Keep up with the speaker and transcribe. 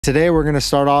Today we're going to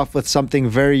start off with something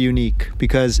very unique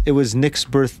because it was Nick's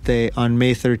birthday on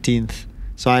May 13th.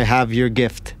 So I have your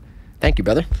gift. Thank you,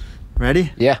 brother.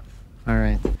 Ready? Yeah. All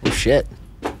right. Oh, shit.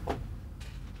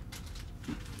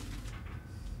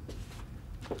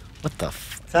 What the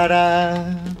f...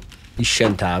 Ta-da! You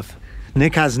shouldn't have.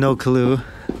 Nick has no clue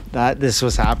that this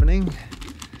was happening.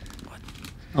 What?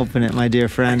 Open it, my dear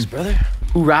friend. Thanks, brother.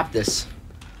 Who wrapped this?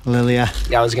 Lilia.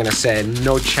 Yeah, I was going to say,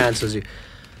 no chance was you...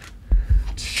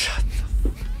 Shut the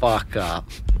fuck up.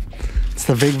 It's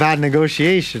the big bad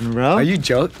negotiation, bro. Are you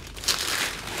joking?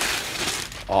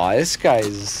 Oh, this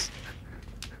guy's...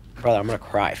 Brother, I'm going to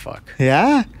cry, fuck.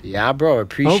 Yeah? Yeah, bro,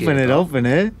 appreciate it. Open it, bro. open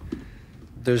it.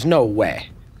 There's no way.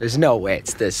 There's no way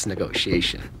it's this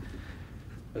negotiation.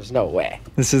 There's no way.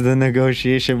 This is the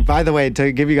negotiation. By the way,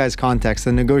 to give you guys context,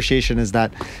 the negotiation is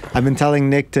that I've been telling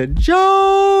Nick to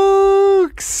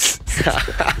jokes.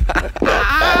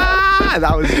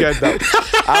 That was good, though.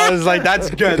 I was like, that's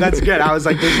good, that's good. I was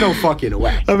like, there's no fucking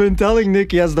way. I've been telling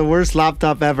Nick he has the worst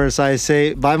laptop ever, so I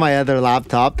say, buy my other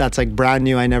laptop. That's like brand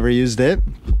new, I never used it.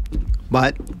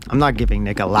 But I'm not giving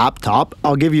Nick a laptop.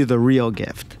 I'll give you the real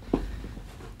gift.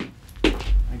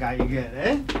 I got you good,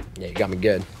 eh? Yeah, you got me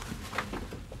good.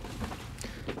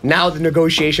 Now the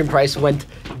negotiation price went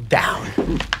down.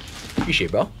 Appreciate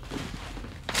it, bro.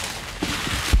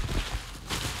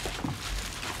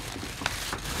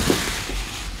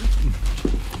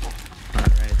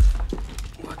 Alright.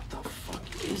 What the fuck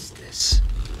is this?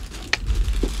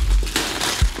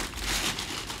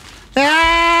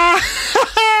 Ah!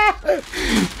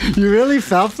 You really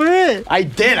fell for it? I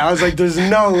did. I was like, there's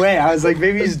no way. I was like,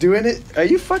 maybe he's doing it. Are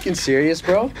you fucking serious,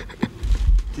 bro?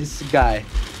 This guy.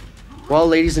 Well,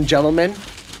 ladies and gentlemen,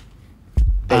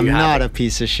 I'm not a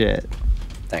piece of shit.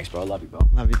 Thanks, bro. I love you, bro.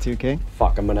 Love you too, King.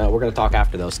 Fuck, we're gonna talk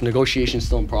after those. Negotiation's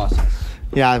still in process.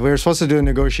 Yeah, we were supposed to do a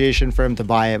negotiation for him to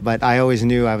buy it, but I always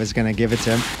knew I was gonna give it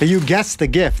to him. But you guessed the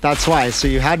gift, that's why. So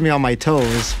you had me on my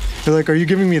toes. You're like, are you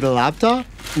giving me the laptop?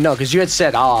 No, because you had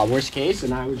said, worst case,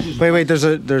 and I was just... Wait, there's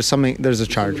a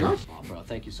charger. Oh, bro,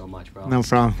 thank you so much, bro. No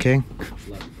problem, King. Love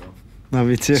you, bro. Love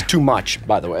you too. It's too much,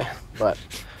 by the way, but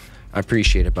I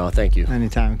appreciate it, bro. Thank you.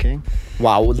 Anytime, King.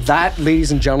 Wow, that,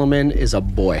 ladies and gentlemen, is a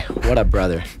boy. What a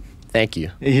brother. Thank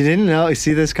you. You didn't know? You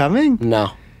see this coming?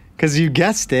 No. Because you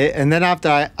guessed it, and then after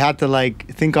I had to like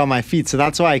think on my feet, so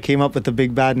that's why I came up with the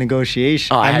big bad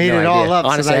negotiation. Oh, I made it all up.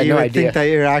 Honestly, so that I had you no would idea. think that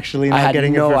you're actually I not had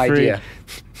getting no it for idea. free.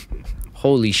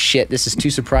 Holy shit, this is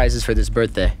 2 surprises for this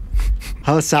birthday.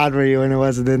 How sad were you when it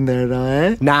wasn't in there, though,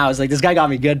 eh? Nah, I was like, this guy got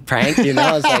me good prank, you know?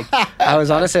 I was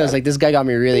like, this guy got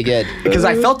me really good. Because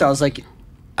I felt that, I was like...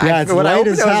 Yeah, it's light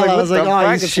as hell. I was like,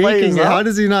 oh, he's shaking it. How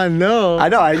does he not know? I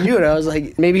know, I knew it. I was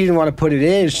like, maybe he didn't want to put it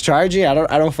in, just charge it. I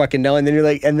don't fucking know. And then you're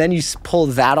like, and then you pull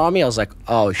that on me. I was like,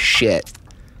 oh shit.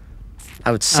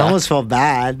 I would suck. I almost felt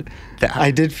bad.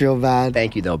 I did feel bad.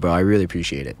 Thank you though, bro. I really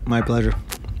appreciate it. My pleasure.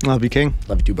 Love you, King.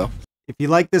 Love you too, bro. If you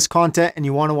like this content and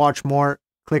you want to watch more,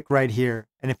 click right here.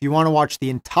 And if you want to watch the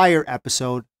entire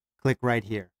episode, click right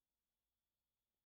here.